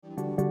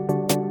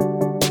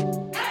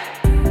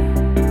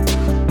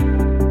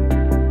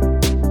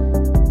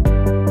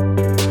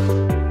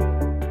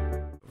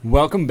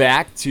Welcome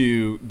back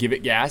to Give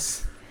It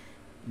Gas.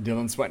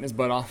 Dylan's sweating his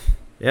butt off.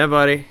 Yeah,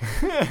 buddy.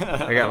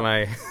 I got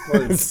my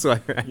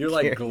sweater. You're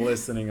like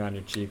glistening on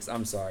your cheeks.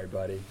 I'm sorry,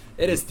 buddy.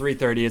 It is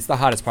 3:30. It's the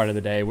hottest part of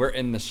the day. We're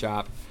in the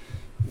shop.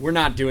 We're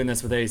not doing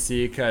this with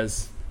AC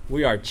because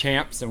we are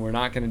champs and we're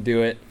not going to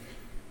do it.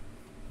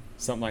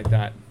 Something like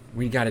that.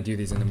 We got to do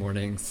these in the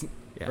mornings,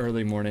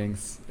 early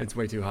mornings. It's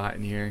way too hot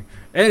in here.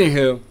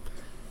 Anywho.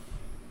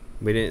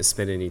 We didn't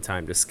spend any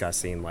time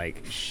discussing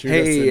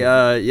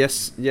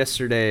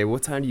yesterday,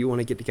 what time do you want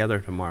to get together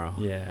tomorrow?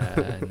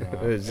 Yeah,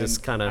 no. It was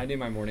just kind of. I knew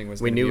my morning was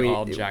going to be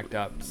all jacked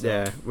up. So.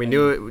 Yeah, we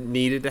knew it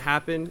needed to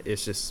happen.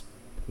 It's just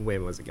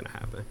when was it going to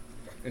happen?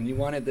 And you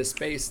wanted this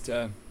space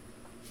to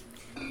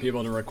be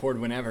able to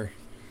record whenever.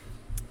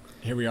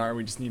 Here we are.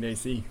 We just need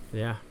AC.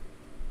 Yeah.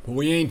 But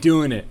we ain't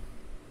doing it.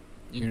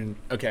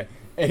 Okay.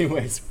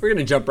 Anyways, we're going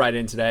to jump right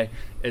in today.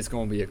 It's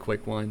going to be a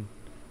quick one.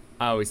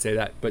 I always say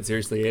that, but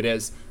seriously, it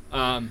is.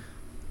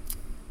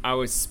 I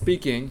was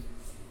speaking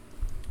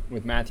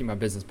with Matthew, my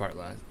business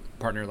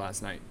partner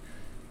last night.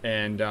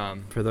 And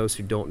for those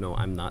who don't know,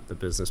 I'm not the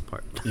business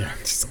partner. Yeah,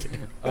 just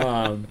kidding.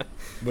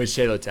 With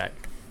Shayla Tech.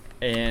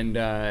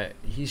 And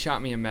he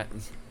shot me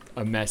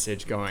a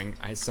message going,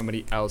 I have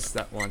somebody else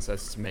that wants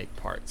us to make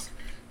parts.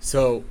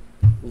 So,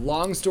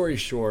 long story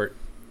short,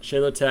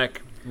 Shayla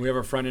Tech, we have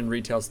our front-end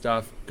retail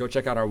stuff. Go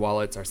check out our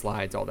wallets, our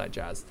slides, all that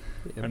jazz.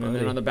 Yeah, and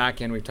then on the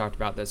back end, we've talked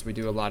about this. We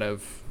do a lot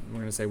of, we're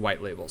going to say,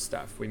 white label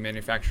stuff. We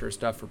manufacture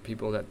stuff for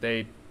people that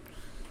they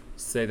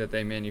say that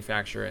they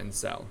manufacture and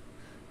sell,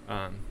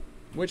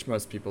 which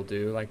most people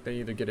do. Like, they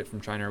either get it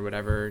from China or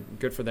whatever.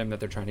 Good for them that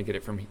they're trying to get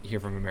it from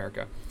here from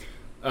America.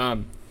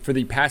 For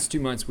the past 2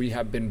 months, we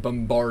have been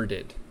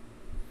bombarded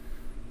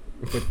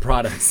with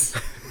products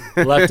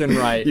left and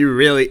right. You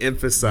really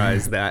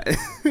emphasize that.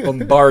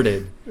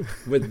 Bombarded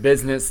with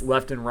business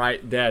left and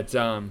right that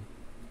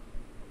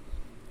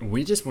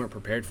we just weren't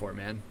prepared for,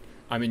 man.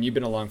 I mean, you've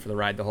been along for the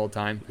ride the whole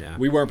time. Yeah.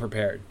 We weren't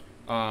prepared.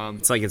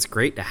 It's like it's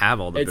great to have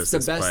all the business.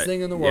 It's the best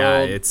thing in the world.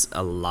 Yeah, it's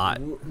a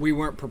lot. We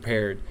weren't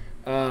prepared.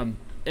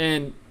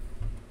 And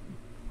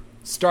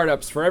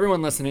startups, for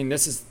everyone listening,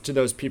 this is to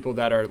those people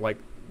that are like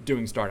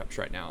doing startups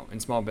right now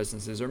and small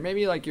businesses, or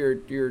maybe like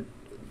your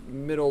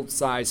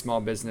middle-sized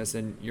small business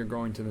and you're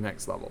going to the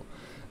next level.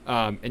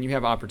 And you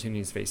have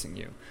opportunities facing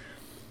you.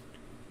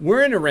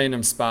 We're in a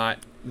random spot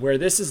where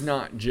this is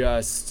not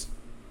just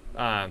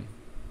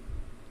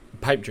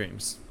pipe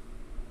dreams,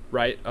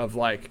 right? Of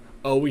like,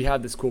 oh, we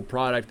have this cool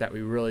product that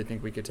we really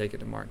think we could take it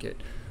to market.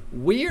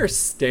 We are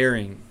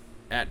staring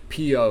at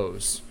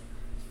POs,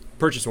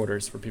 purchase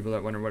orders, for people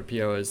that wonder what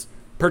PO is,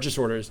 purchase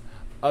orders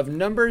of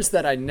numbers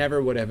that I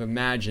never would have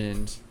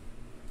imagined,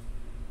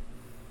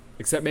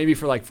 except maybe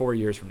for like 4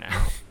 years from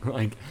now,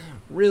 like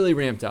really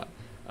ramped up.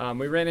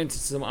 We ran into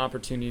some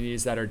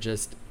opportunities that are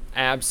just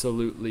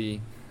absolutely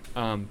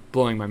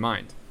blowing my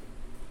mind.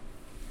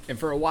 And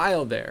for a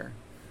while there,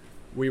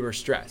 we were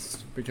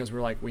stressed because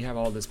we're like, we have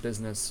all this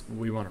business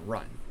we want to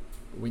run.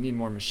 We need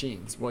more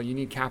machines. Well, you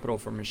need capital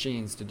for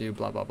machines to do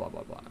blah, blah, blah,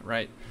 blah, blah,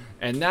 right?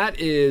 And that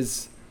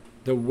is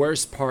the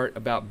worst part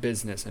about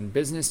business. And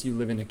business, you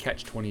live in a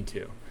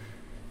catch-22.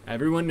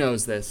 Everyone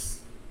knows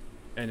this.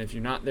 And if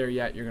you're not there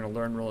yet, you're going to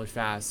learn really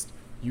fast.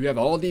 You have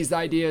all these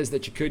ideas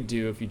that you could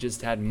do if you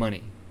just had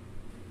money,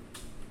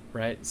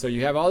 right? So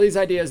you have all these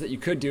ideas that you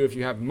could do if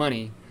you have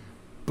money.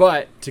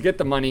 But to get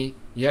the money,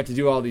 you have to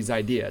do all these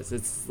ideas.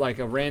 It's like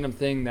a random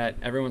thing that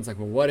everyone's like,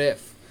 well, what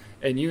if?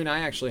 And you and I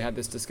actually had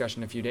this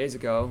discussion a few days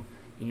ago.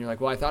 And you're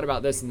like, well, I thought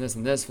about this and this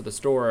and this for the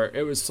store.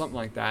 It was something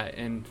like that.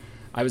 And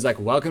I was like,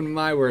 welcome to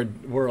my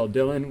world,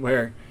 Dylan,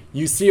 where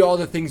you see all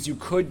the things you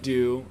could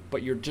do,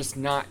 but you're just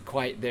not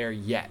quite there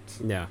yet.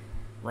 Yeah.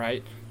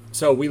 Right?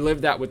 So we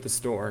lived that with the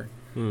store.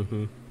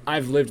 Mm-hmm.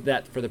 I've lived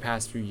that for the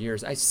past few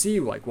years. I see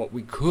like what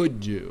we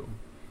could do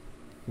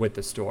with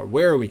the store,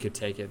 where we could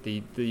take it,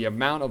 the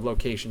amount of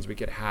locations we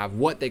could have,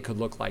 what they could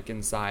look like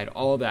inside,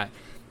 all that.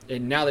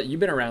 And now that you've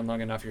been around long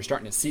enough, you're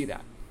starting to see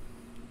that.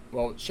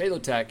 Well,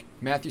 Shayla Tech,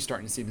 Matthew's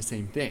starting to see the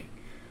same thing.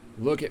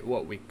 Look at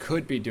what we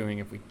could be doing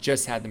if we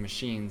just had the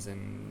machines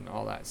and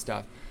all that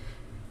stuff.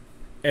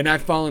 And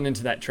I've fallen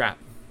into that trap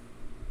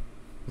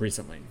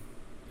recently.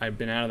 I've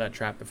been out of that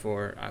trap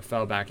before. I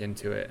fell back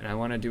into it. And I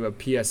want to do a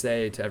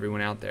PSA to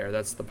everyone out there.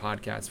 That's the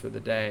podcast for the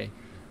day.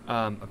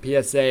 A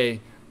PSA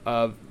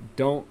of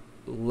don't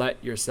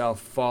let yourself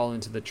fall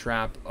into the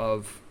trap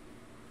of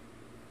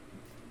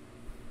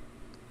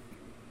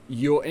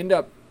you'll end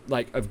up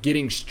like of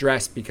getting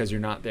stressed because you're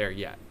not there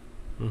yet.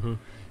 Mm-hmm.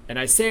 And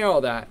I say all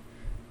that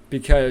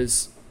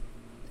because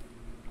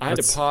I had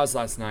to pause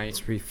last night.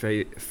 Let's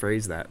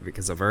rephrase that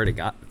because I've already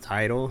got the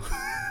title.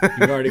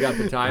 You've already got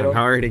the title? I've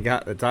already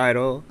got the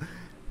title.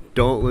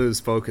 Don't lose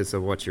focus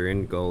of what your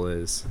end goal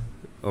is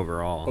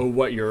overall. Oh,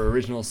 what your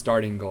original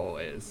starting goal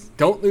is.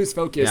 Don't lose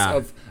focus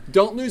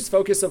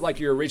of like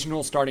your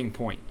original starting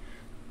point.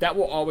 That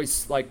will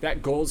always, like,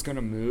 that goal is going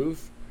to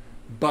move.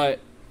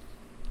 But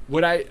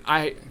what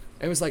it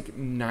was like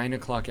 9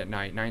 o'clock at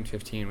night,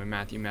 9:15 when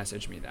Matthew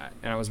messaged me that.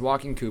 And I was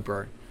walking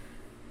Cooper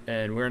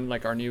and we're in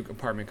like our new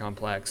apartment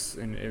complex,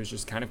 and it was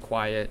just kind of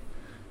quiet.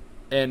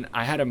 And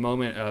I had a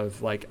moment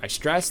of like, I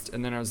stressed,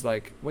 and then I was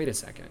like, wait a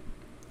second.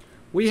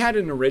 We had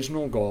an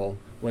original goal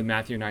when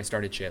Matthew and I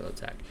started Shalo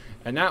Tech,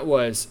 and that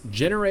was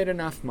generate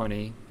enough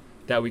money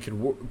that we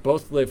could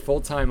both live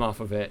full-time off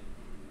of it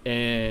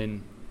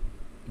and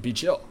be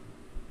chill.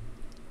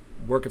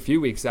 Work a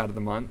few weeks out of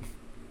the month,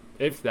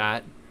 if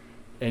that,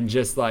 and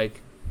just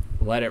like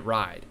let it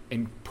ride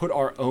and put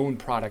our own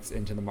products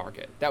into the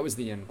market. That was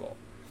the end goal.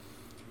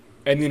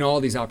 And then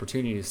all these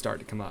opportunities start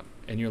to come up,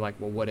 and you're like,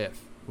 well, what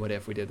if? What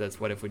if we did this?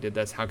 What if we did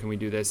this? How can we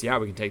do this? Yeah,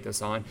 we can take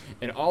this on.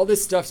 And all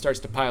this stuff starts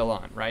to pile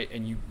on, right?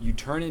 And you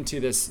turn into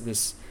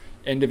this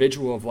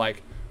individual of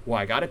like, well,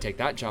 I got to take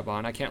that job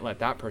on. I can't let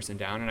that person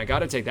down. And I got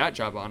to take that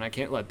job on. I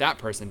can't let that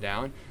person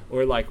down.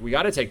 Or like, we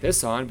got to take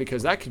this on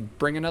because that could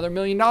bring another $1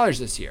 million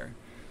this year.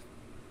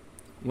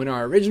 When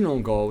our original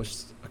goal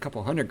was a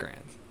couple $100,000,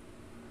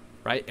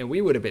 right? And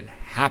we would have been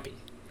happy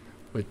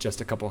with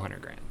just a couple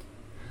 $100,000.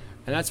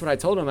 And that's what I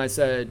told him. I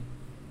said,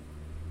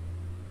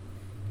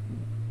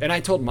 and I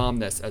told Mom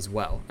this as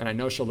well, and I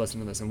know she'll listen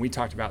to this, and we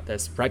talked about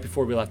this right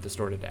before we left the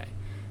store today,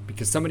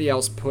 because somebody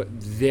else put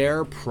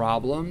their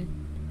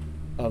problem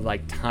of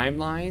like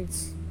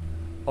timelines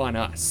on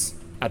us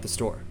at the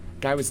store.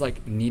 Guy was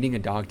like needing a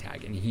dog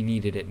tag, and he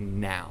needed it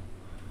now.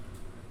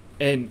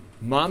 And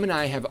Mom and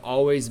I have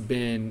always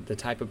been the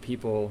type of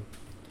people,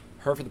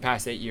 her for the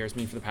past 8 years,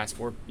 me for the past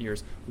 4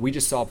 years, we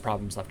just solve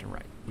problems left and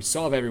right. We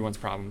solve everyone's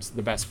problems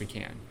the best we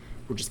can.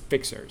 We're just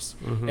fixers.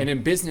 Mm-hmm. And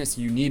in business,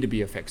 you need to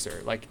be a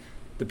fixer. Like,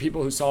 the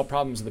people who solve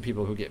problems are the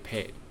people who get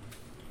paid.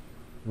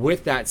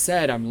 With that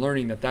said, I'm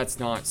learning that that's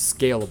not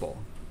scalable,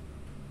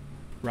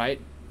 right?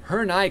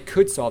 Her and I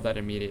could solve that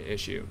immediate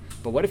issue,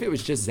 but what if it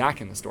was just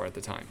Zach in the store at the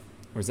time,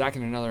 or Zach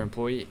and another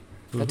employee?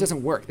 Mm-hmm. That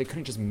doesn't work. They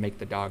couldn't just make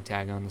the dog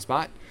tag on the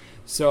spot.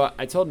 So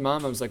I told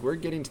Mom, I was like, we're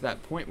getting to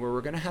that point where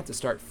we're going to have to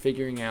start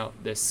figuring out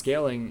this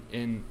scaling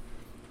and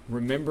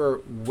remember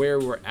where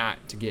we're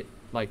at to get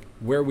like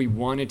where we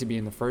wanted to be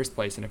in the first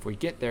place. And if we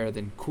get there,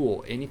 then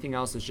cool. Anything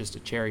else is just a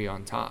cherry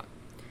on top.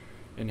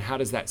 And how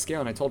does that scale?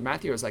 And I told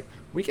Matthew, I was like,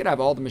 we could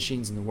have all the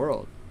machines in the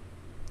world,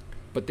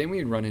 but then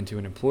we'd run into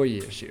an employee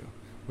issue.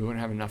 We wouldn't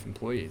have enough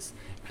employees,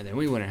 and then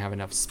we wouldn't have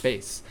enough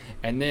space.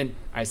 And then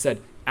I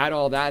said, add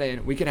all that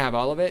in, we could have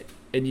all of it,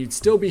 and you'd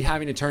still be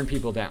having to turn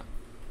people down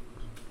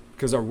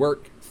because our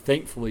work,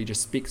 thankfully,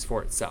 just speaks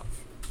for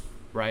itself,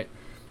 right?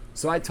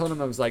 So I told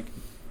him, I was like,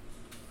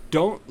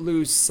 don't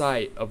lose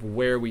sight of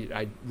where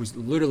I was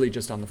literally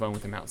just on the phone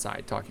with him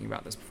outside talking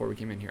about this before we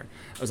came in here.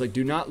 I was like,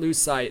 do not lose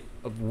sight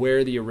of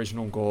where the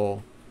original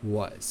goal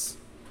was.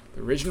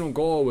 The original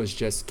goal was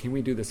just, can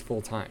we do this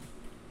full time?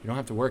 You don't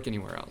have to work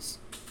anywhere else.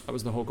 That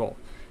was the whole goal.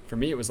 For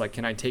me, it was like,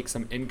 can I take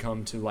some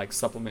income to like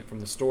supplement from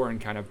the store and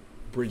kind of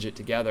bridge it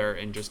together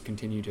and just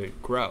continue to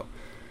grow?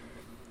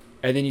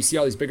 And then you see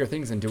all these bigger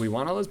things, and do we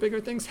want all those bigger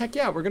things? Heck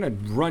yeah, we're going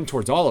to run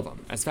towards all of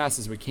them as fast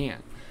as we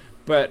can.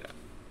 But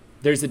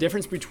there's a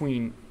difference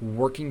between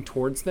working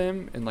towards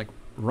them and like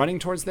running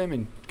towards them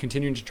and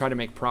continuing to try to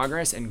make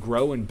progress and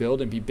grow and build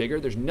and be bigger.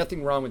 There's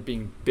nothing wrong with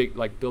being big,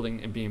 like building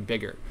and being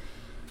bigger.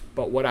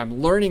 But what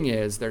I'm learning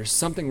is there's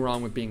something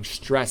wrong with being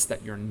stressed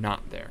that you're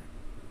not there,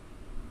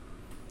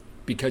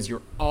 because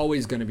you're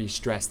always going to be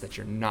stressed that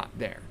you're not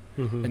there.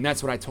 Mm-hmm. And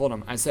that's what I told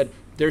him. I said,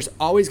 there's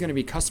always going to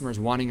be customers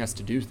wanting us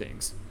to do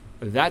things.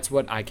 That's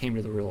what I came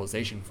to the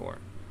realization for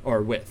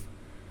or with.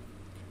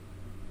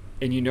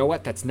 And you know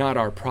what? That's not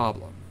our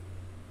problem.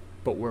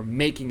 But we're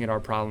making it our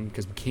problem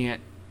because we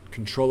can't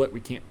control it, we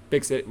can't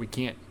fix it, we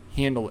can't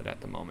handle it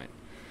at the moment.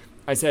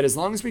 I said, as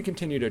long as we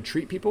continue to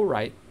treat people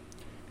right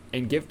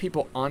and give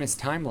people honest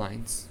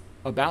timelines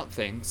about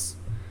things,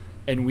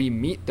 and we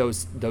meet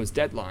those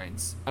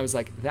deadlines, I was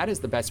like, that is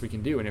the best we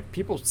can do. And if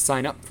people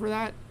sign up for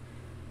that,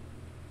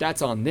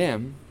 that's on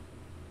them,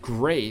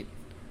 great.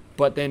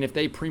 But then if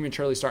they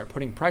prematurely start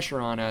putting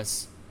pressure on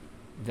us,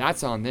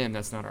 that's on them,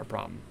 that's not our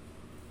problem.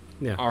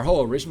 Yeah. Our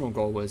whole original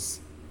goal was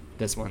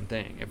this one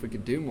thing. If we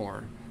could do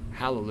more,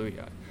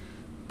 hallelujah.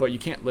 But you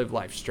can't live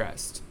life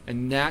stressed.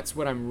 And that's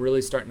what I'm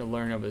really starting to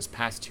learn over this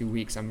past 2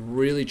 weeks. I'm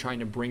really trying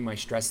to bring my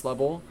stress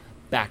level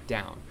back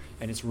down.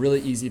 And it's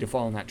really easy to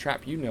fall in that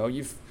trap. You know,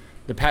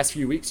 the past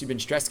few weeks you've been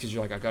stressed because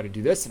you're like, I got to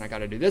do this, and I got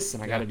to do this,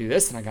 and I got to do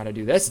this, and I got to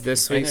do this.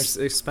 This week's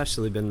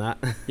especially been that.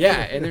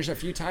 Yeah, and there's a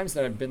few times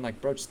that I've been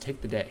like, bro, just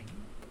take the day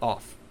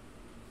off.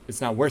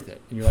 It's not worth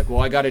it. And you're like,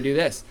 well, I got to do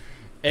this.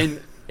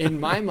 And in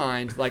my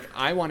mind, like,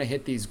 I want to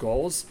hit these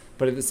goals,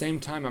 but at the same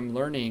time, I'm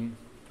learning.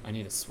 I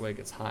need a swig.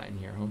 It's hot in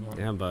here. Hold on.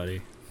 Yeah,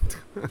 buddy.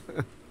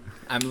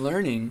 I'm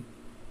learning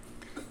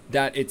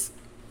that it's.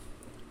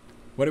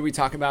 What did we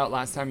talk about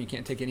last time? You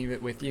can't take any of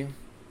it with you,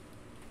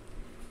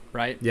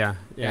 right? Yeah.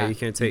 You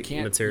can't take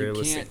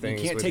materialistic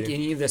things. You can't take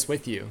any of this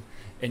with you.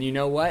 And you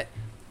know what?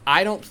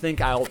 I don't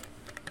think I'll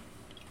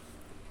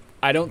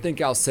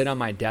sit on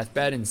my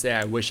deathbed and say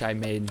I wish I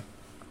made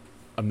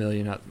 $1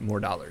 million more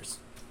dollars.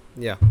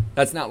 Yeah.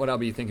 That's not what I'll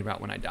be thinking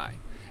about when I die.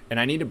 And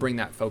I need to bring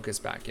that focus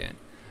back in.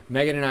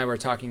 Megan and I were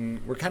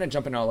talking, we're kind of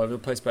jumping all over the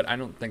place, but I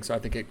don't think so. I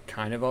think it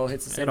kind of all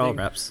hits the same thing. It all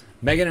reps.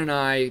 Megan and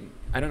I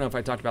don't know if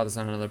I talked about this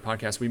on another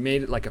podcast. We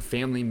made it like a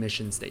family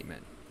mission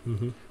statement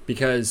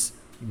because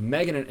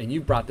Megan, and you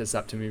brought this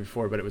up to me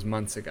before, but it was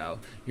months ago.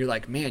 You're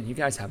like, man, you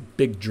guys have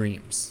big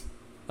dreams.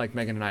 Like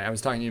Megan and I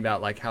was talking to you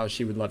about like how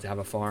she would love to have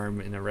a farm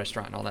and a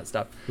restaurant and all that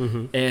stuff.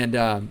 And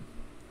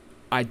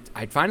I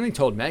finally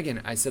told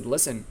Megan, I said,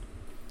 listen,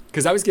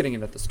 because I was getting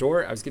it at the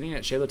store, I was getting it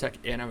at Shalo Tech,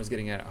 and I was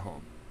getting it at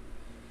home.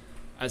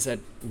 I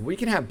said, we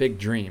can have big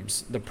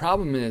dreams. The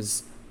problem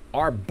is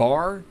our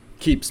bar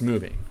keeps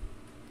moving.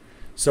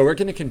 So we're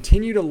going to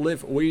continue to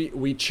live,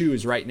 we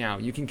choose right now.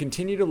 You can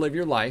continue to live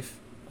your life.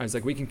 I was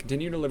like, we can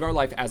continue to live our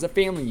life as a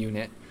family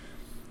unit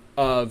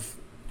of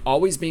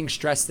always being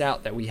stressed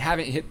out that we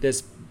haven't hit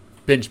this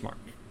benchmark.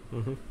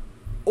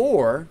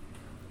 Or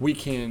we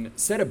can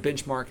set a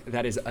benchmark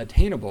that is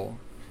attainable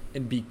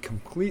and be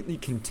completely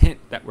content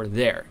that we're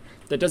there.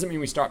 That doesn't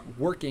mean we start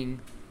working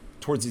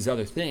towards these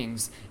other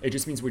things. It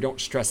just means we don't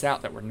stress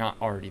out that we're not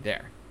already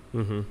there.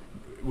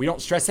 We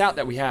don't stress out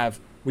that we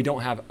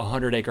don't have a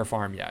 100-acre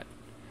farm yet.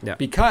 Yeah.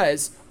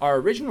 Because our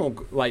original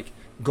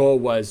goal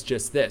was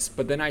just this.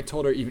 But then I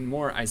told her even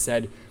more. I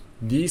said,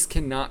 these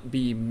cannot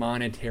be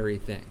monetary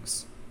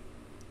things,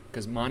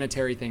 because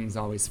monetary things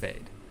always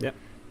fade. Yep.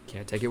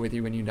 Can't take it with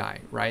you when you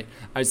die, right?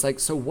 I was like,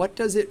 so what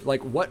does it,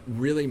 like, what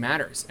really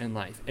matters in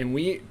life? And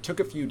we took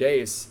a few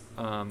days.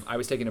 I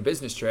was taking a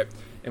business trip,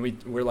 and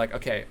we're like,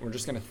 okay, we're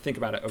just going to think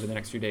about it over the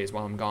next few days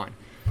while I'm gone.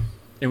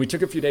 And we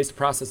took a few days to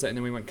process it, and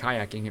then we went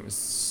kayaking. It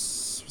was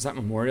that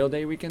Memorial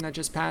Day weekend that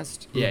just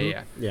passed?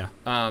 Yeah.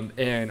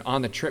 And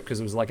on the trip, because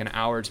it was like an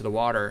hour to the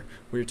water,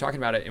 we were talking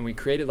about it, and we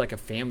created like a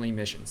family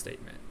mission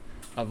statement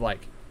of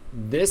like,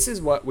 this is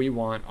what we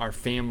want our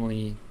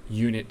family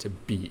unit to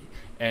be.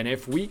 And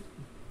if we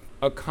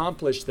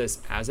accomplish this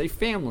as a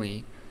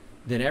family,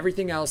 then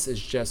everything else is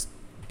just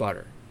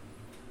butter.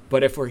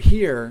 But if we're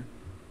here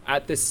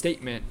at this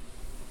statement,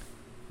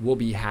 we'll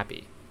be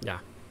happy. Yeah.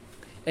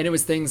 And it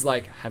was things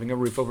like having a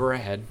roof over our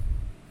head,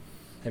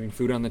 having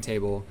food on the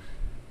table,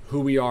 who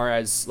we are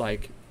as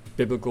like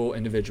biblical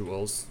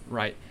individuals,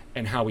 right?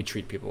 And how we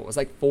treat people. It was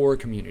like 4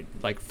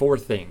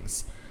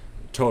 things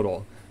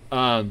total.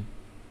 But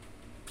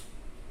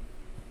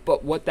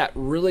what that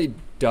really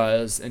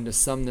does, and to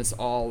sum this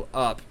all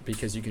up,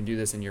 because you can do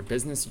this in your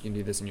business, you can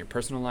do this in your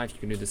personal life, you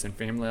can do this in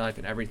family life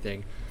and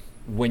everything.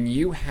 When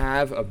you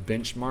have a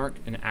benchmark,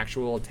 an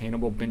actual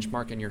attainable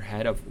benchmark in your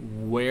head of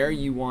where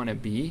you want to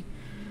be,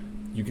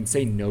 you can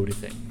say no to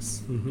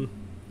things.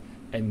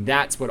 And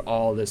that's what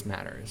all this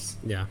matters.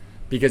 Yeah.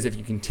 Because if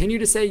you continue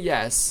to say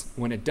yes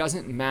when it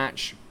doesn't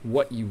match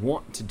what you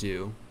want to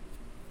do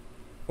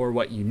or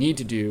what you need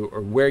to do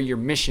or where your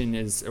mission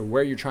is or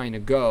where you're trying to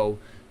go,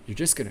 you're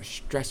just going to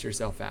stress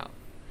yourself out.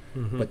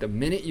 But the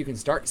minute you can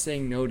start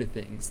saying no to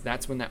things,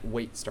 that's when that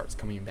weight starts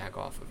coming back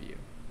off of you.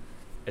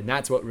 And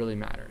that's what really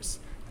matters.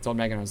 I told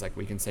Megan, I was like,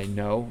 we can say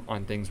no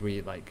on things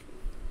we like,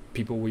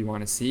 people we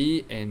want to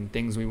see and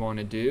things we want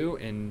to do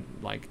and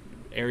like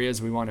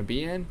areas we want to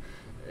be in.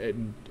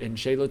 In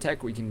Shalo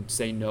Tech, we can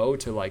say no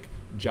to like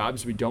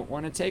jobs we don't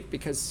want to take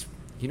because,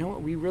 you know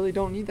what, we really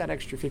don't need that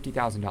extra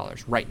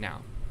 $50,000 right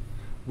now.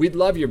 We'd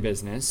love your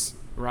business,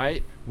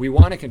 right? We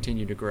want to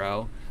continue to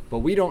grow, but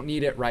we don't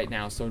need it right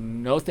now. So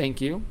no,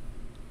 thank you.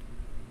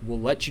 We'll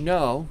let you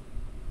know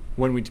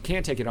when we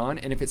can take it on.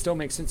 And if it still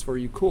makes sense for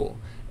you, cool.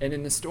 And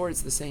in the store,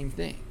 it's the same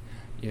thing.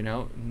 You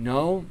know,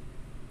 no,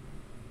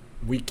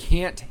 we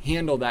can't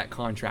handle that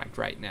contract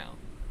right now.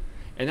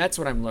 And that's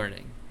what I'm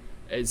learning,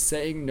 is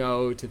saying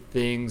no to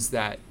things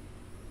that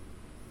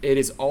it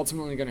is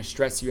ultimately going to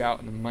stress you out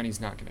and the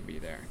money's not going to be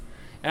there.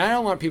 And I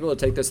don't want people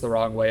to take this the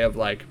wrong way of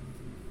like,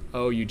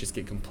 oh, you just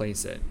get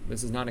complacent.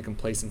 This is not a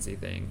complacency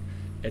thing.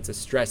 It's a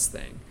stress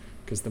thing.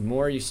 Because the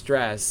more you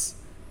stress,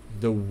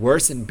 the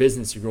worse in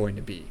business you're going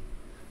to be.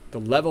 The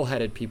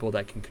level-headed people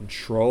that can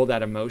control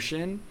that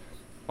emotion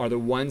are the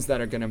ones that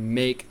are going to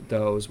make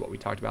those, what we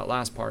talked about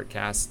last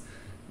podcast,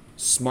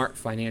 smart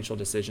financial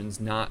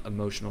decisions, not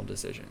emotional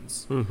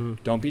decisions.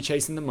 Don't be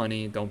chasing the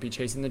money. Don't be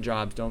chasing the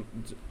jobs. Don't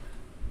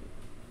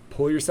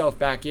pull yourself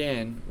back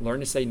in.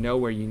 Learn to say no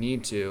where you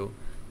need to.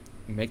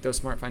 Make those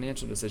smart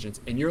financial decisions,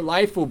 and your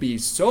life will be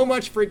so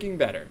much freaking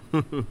better.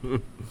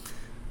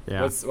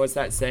 Yeah. What's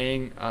that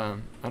saying? I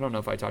don't know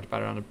if I talked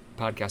about it on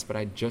a podcast, but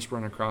I just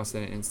run across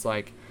it, and it's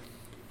like,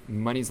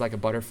 money's like a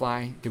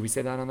butterfly. Did we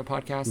say that on the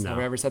podcast? No. Have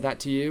I ever said that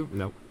to you?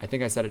 Nope. I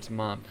think I said it to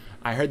Mom.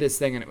 I heard this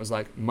thing, and it was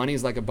like,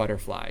 money's like a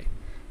butterfly.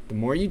 The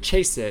more you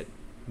chase it,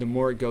 the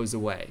more it goes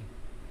away.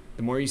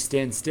 The more you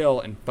stand still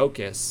and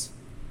focus,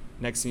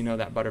 next thing you know,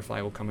 that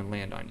butterfly will come and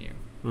land on you.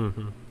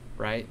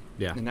 Right?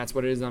 Yeah. And that's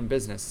what it is on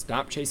business.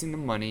 Stop chasing the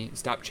money.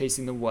 Stop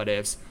chasing the what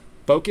ifs.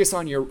 Focus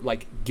on your,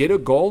 get a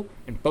goal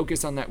and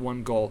focus on that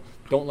one goal.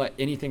 Don't let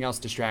anything else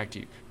distract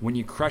you. When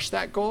you crush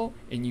that goal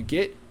and you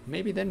get,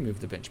 maybe then move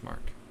the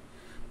benchmark.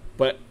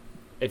 But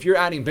if you're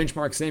adding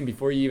benchmarks in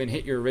before you even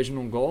hit your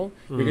original goal,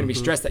 you're going to be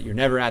stressed that you're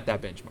never at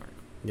that benchmark.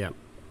 Yeah.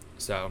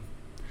 So,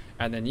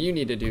 and then you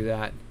need to do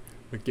that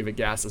But give it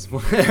gas as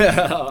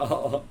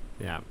well.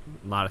 Yeah,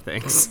 a lot of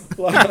things.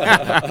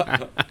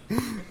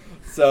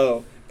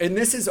 So, and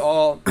this is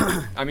all,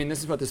 I mean, this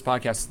is what this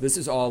podcast, this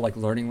is all like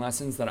learning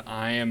lessons that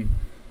I am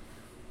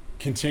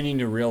continuing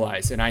to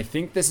realize. And I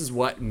think this is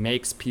what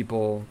makes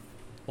people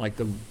like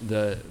the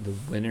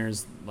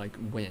winners like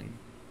win.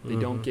 They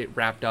don't get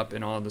wrapped up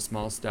in all the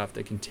small stuff.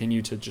 They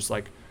continue to just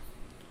like,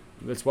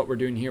 that's what we're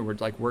doing here. We're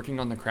like working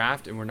on the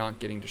craft and we're not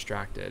getting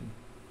distracted.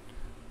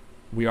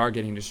 We are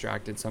getting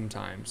distracted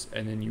sometimes.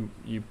 And then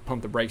you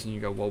pump the brakes and you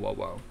go, whoa, whoa,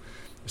 whoa.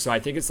 So I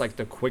think it's like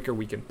the quicker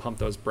we can pump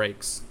those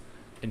brakes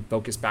and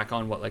focus back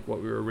on what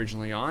we were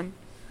originally on,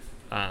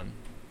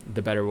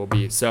 the better we'll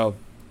be. So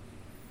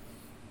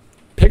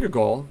pick a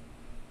goal,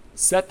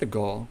 set the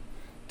goal.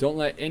 Don't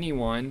let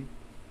anyone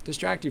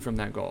distract you from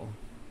that goal.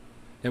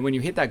 And when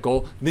you hit that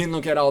goal, then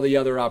look at all the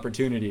other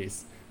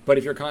opportunities. But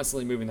if you're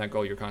constantly moving that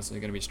goal, you're constantly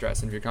going to be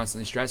stressed. And if you're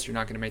constantly stressed, you're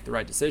not going to make the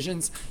right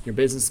decisions. Your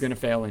business is going to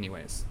fail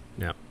anyways.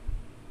 Yeah.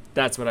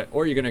 That's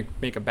or you're going to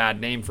make a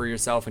bad name for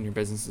yourself and your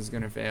business is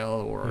going to fail,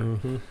 or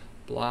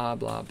blah,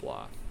 blah,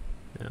 blah.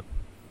 Yeah.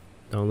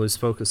 Don't lose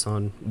focus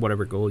on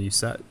whatever goal you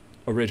set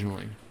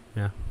Originally.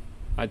 Yeah.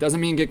 It doesn't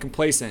mean get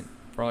complacent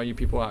for all you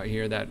people out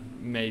here that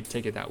may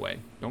take it that way.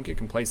 Don't get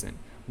complacent.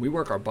 We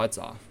work our butts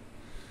off.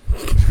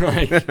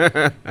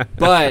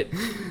 But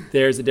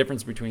there's a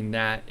difference between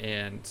that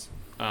and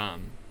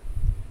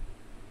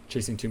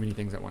chasing too many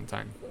things at one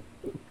time.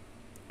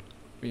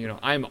 You know,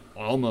 I'm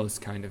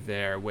almost kind of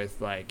there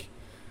with like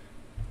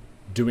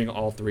doing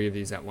all three of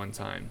these at one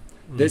time.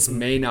 This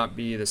may not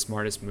be the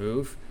smartest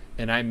move,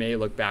 and I may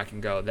look back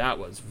and go, that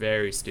was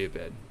very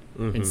stupid.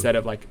 Instead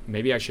of like,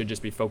 maybe I should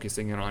just be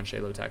focusing in on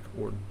Shalo Tech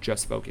or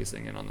just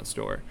focusing in on the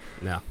store.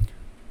 Yeah.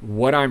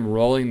 What I'm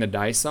rolling the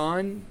dice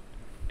on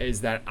is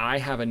that I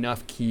have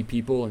enough key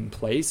people in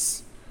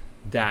place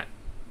that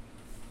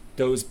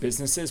those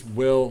businesses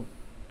will,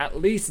 at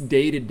least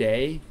day to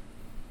day,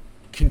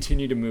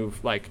 continue to move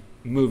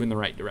in the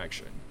right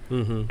direction.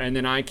 And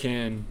then I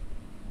can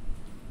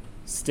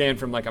stand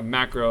from like a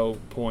macro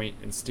point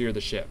and steer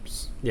the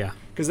ships. Yeah.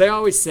 Because they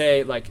always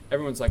say, like,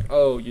 everyone's like,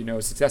 oh, you know,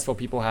 successful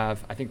people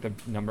have, I think the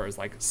number is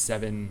like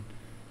 7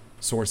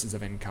 sources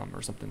of income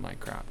or something like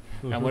crap.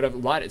 And what a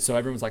lot, so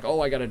everyone's like,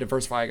 oh, I got to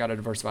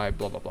diversify,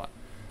 blah, blah, blah.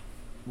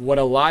 What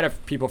a lot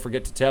of people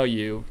forget to tell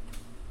you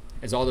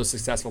is all those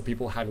successful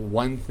people had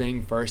one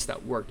thing first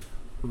that worked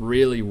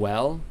really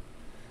well.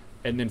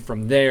 And then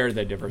from there,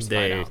 they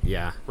diversified out.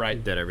 Yeah.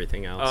 Right. Did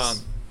everything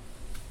else.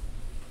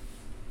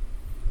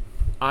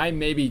 I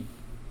maybe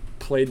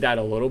played that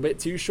a little bit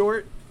too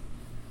short.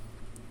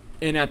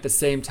 And at the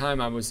same time,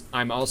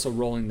 I'm also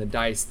rolling the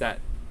dice that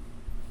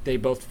they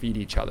both feed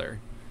each other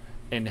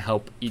and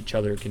help each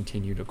other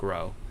continue to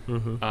grow.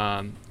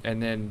 And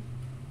then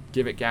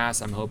Give It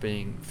Gas, I'm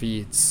hoping,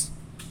 feeds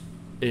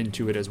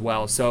into it as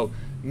well. So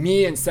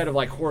me, instead of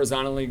like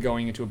horizontally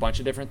going into a bunch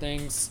of different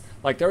things,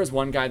 like there was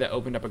one guy that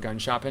opened up a gun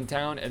shop in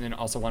town and then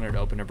also wanted to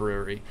open a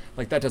brewery.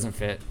 Like that doesn't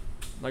fit.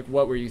 Like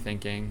what were you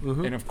thinking?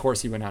 And of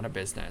course he went out of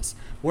business.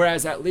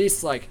 Whereas at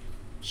least like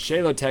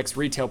Shalo Tech's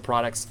retail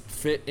products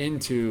fit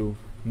into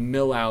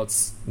Mill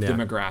Out's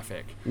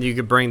demographic. You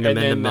could bring them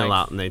into Mill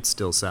Out and they'd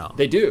still sell.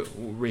 They do.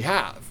 We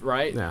have,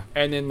 right? Yeah.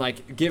 And then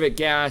like Give It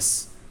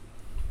Gas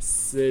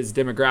is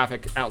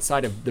demographic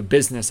outside of the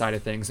business side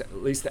of things,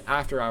 at least the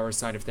after hours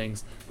side of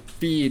things,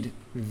 feed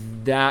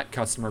that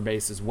customer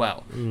base as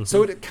well.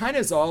 So it kind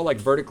of is all like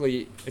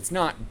it's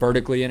not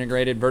vertically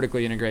integrated.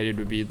 Vertically integrated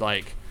would be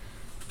like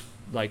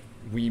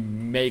we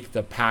make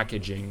the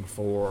packaging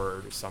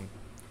for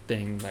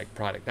something like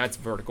product. That's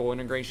vertical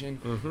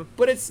integration.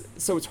 But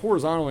it's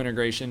horizontal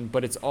integration,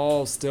 but it's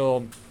all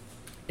still,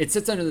 it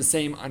sits under the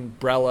same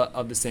umbrella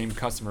of the same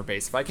customer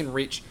base. If I can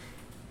reach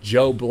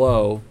Joe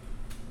Blow,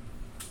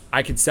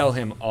 I could sell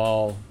him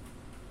all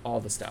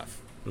the stuff.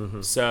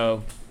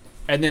 So,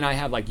 and then I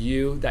have like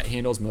you that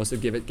handles most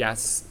of Give It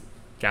Gas's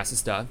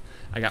stuff.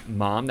 I got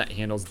Mom that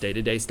handles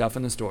day-to-day stuff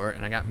in the store,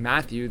 and I got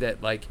Matthew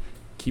that like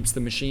keeps the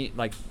machine,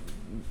 like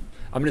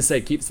I'm gonna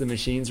say keeps the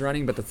machines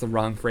running, but that's the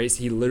wrong phrase.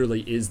 He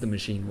literally is the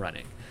machine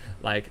running.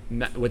 Like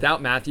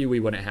without Matthew, we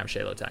wouldn't have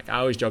Shalo Tech. I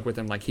always joke with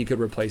him like he could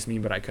replace me,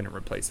 but I couldn't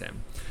replace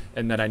him,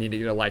 and that I need to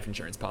get a life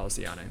insurance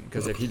policy on him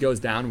because if he goes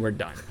down, we're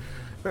done.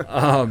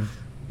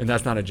 And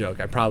that's not a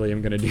joke. I probably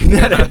am going to do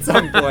that at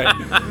some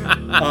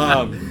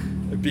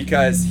point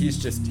because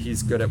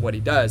he's good at what he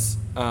does.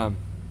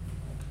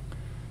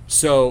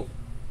 So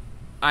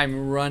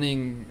I'm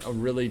running a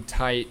really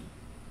tight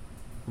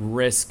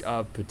risk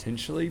of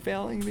potentially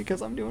failing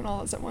because I'm doing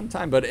all this at one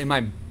time. But in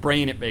my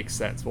brain, it makes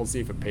sense. We'll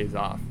see if it pays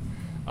off.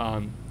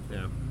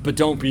 But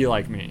don't be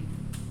like me.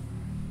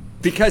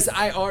 Because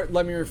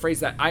let me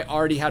rephrase that. I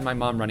already had my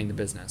mom running the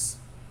business,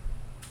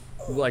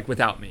 like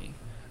without me.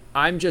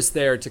 I'm just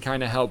there to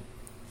kind of help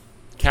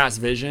cast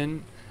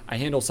vision. I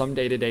handle some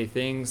day-to-day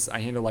things. I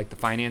handle like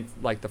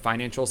the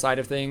financial side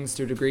of things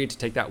to a degree to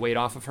take that weight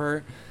off of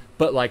her.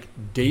 But like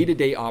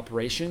day-to-day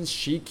operations,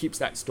 she keeps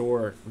that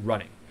store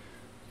running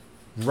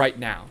right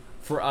now.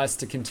 for us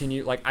to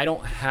continue. Like, I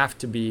don't have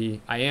to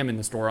be, I am in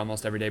the store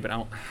almost every day, but I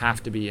don't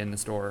have to be in the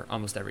store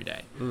almost every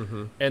day.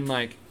 Mm-hmm. And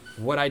like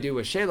what I do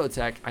with Shalo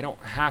Tech, I don't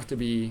have to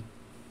be,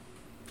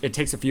 it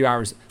takes a few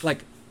hours.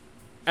 Like,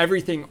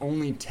 everything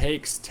only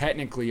takes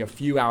technically a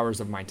few hours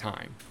of my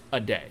time a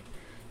day.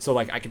 So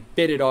like I could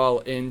fit it all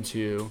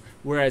into,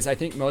 whereas I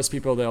think most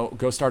people, they'll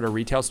go start a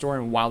retail store,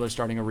 and while they're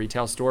starting a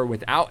retail store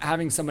without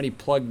having somebody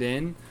plugged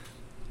in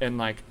and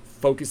like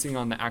focusing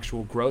on the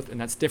actual growth,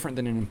 and that's different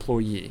than an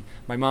employee.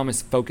 My mom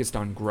is focused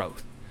on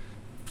growth.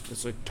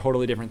 It's a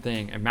totally different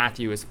thing. And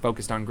Matthew is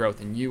focused on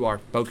growth, and you are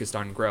focused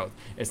on growth.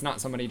 It's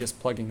not somebody just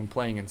plugging and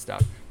playing and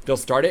stuff. They'll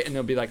start it and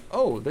they'll be like,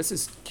 oh, this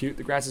is cute.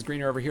 The grass is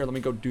greener over here. Let me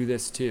go do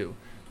this too.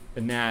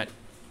 And that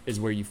is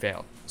where you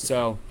fail.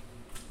 So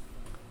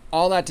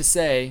all that to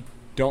say,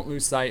 don't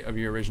lose sight of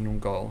your original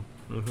goal.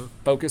 Mm-hmm.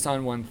 Focus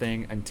on one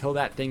thing until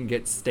that thing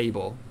gets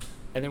stable.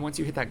 And then once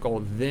you hit that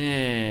goal,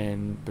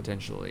 then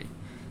potentially.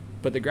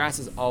 But the grass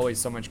is always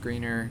so much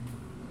greener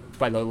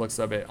by the looks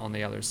of it on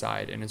the other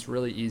side. And it's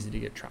really easy to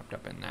get trapped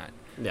up in that.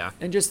 Yeah.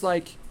 And just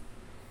like,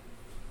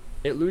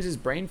 it loses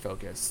brain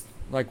focus.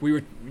 Like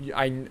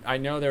I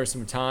know there was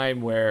some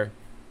time where,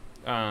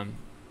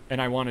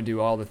 and I want to do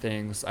all the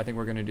things. I think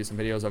we're going to do some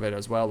videos of it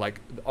as well.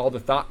 Like all the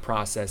thought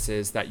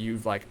processes that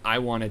you've like, I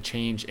want to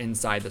change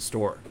inside the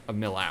store, a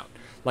mill out.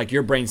 Like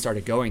your brain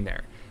started going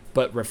there.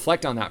 But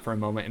reflect on that for a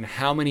moment. And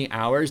how many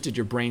hours did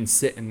your brain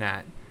sit in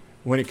that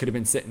when it could have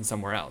been sitting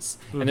somewhere else?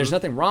 Mm-hmm. And there's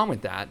nothing wrong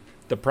with that.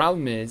 The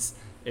problem is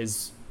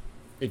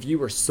if you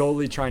were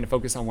solely trying to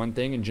focus on one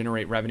thing and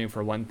generate revenue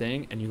for one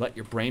thing, and you let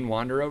your brain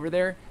wander over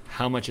there,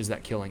 how much is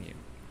that killing you?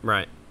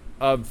 Right.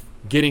 Of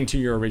getting to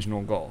your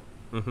original goal.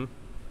 Mm-hmm.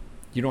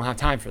 You don't have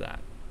time for that.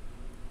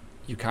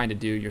 You kind of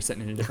do. You're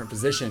sitting in a different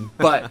position,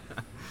 but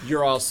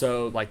you're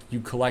also like,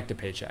 you collect a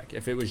paycheck.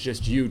 If it was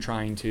just you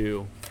trying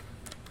to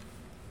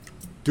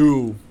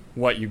do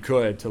what you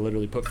could to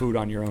literally put food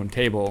on your own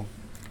table,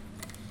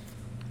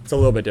 it's a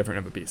little bit different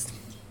of a beast.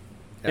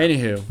 Yeah.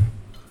 Anywho,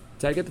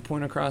 did I get the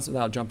point across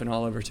without jumping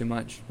all over too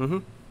much? Mm-hmm.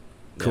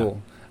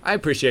 Cool. Yeah. I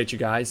appreciate you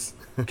guys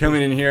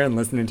coming in here and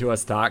listening to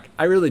us talk.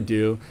 I really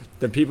do.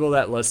 The people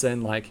that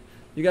listen, like,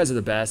 you guys are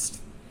the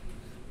best.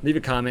 Leave a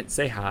comment,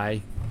 say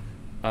hi.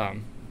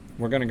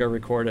 We're going to go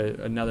record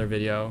another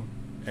video.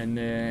 And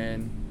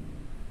then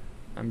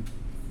I'm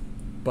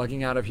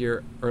bugging out of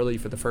here early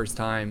for the first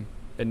time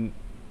and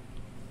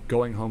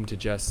going home to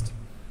just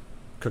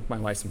cook my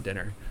wife some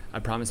dinner. I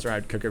promised her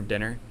I'd cook her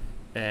dinner.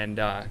 And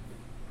I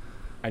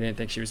didn't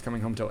think she was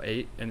coming home till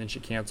 8. And then she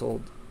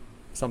canceled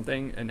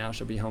something. And now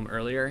she'll be home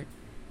earlier.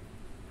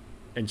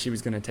 And she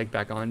was going to take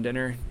back on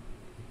dinner.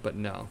 But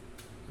no.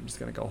 I'm just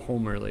going to go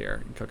home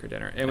earlier and cook her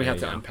dinner. And we have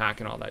to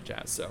unpack and all that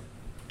jazz. So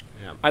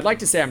yeah. I'd like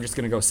to say I'm just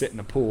going to go sit in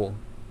the pool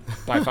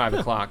by 5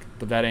 o'clock,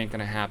 but that ain't going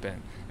to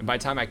happen. And by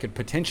the time I could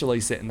potentially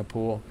sit in the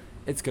pool,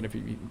 it's going to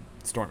be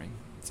storming.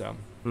 So,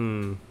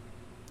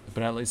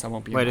 but at least I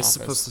won't be in the office. Wait, it's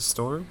supposed to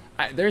storm?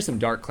 There's some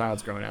dark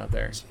clouds growing out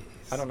there. Jeez.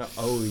 I don't know.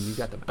 Oh, you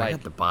got the bike. I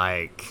got the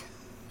bike.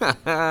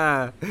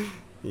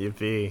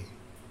 Yippee.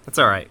 That's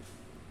all right.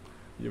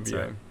 You'll be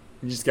right.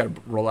 You just got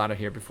to roll out of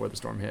here before the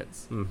storm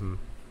hits. Mm-hmm.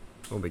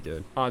 We'll be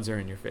good. Odds are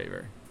in your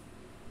favor.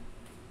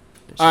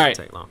 It all right.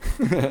 Take long.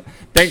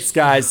 Thanks,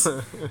 guys.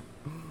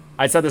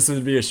 I said this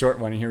would be a short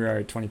one, and here we are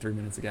at 23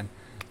 minutes again.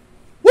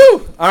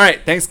 Woo! All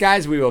right. Thanks,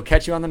 guys. We will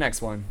catch you on the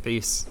next one.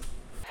 Peace.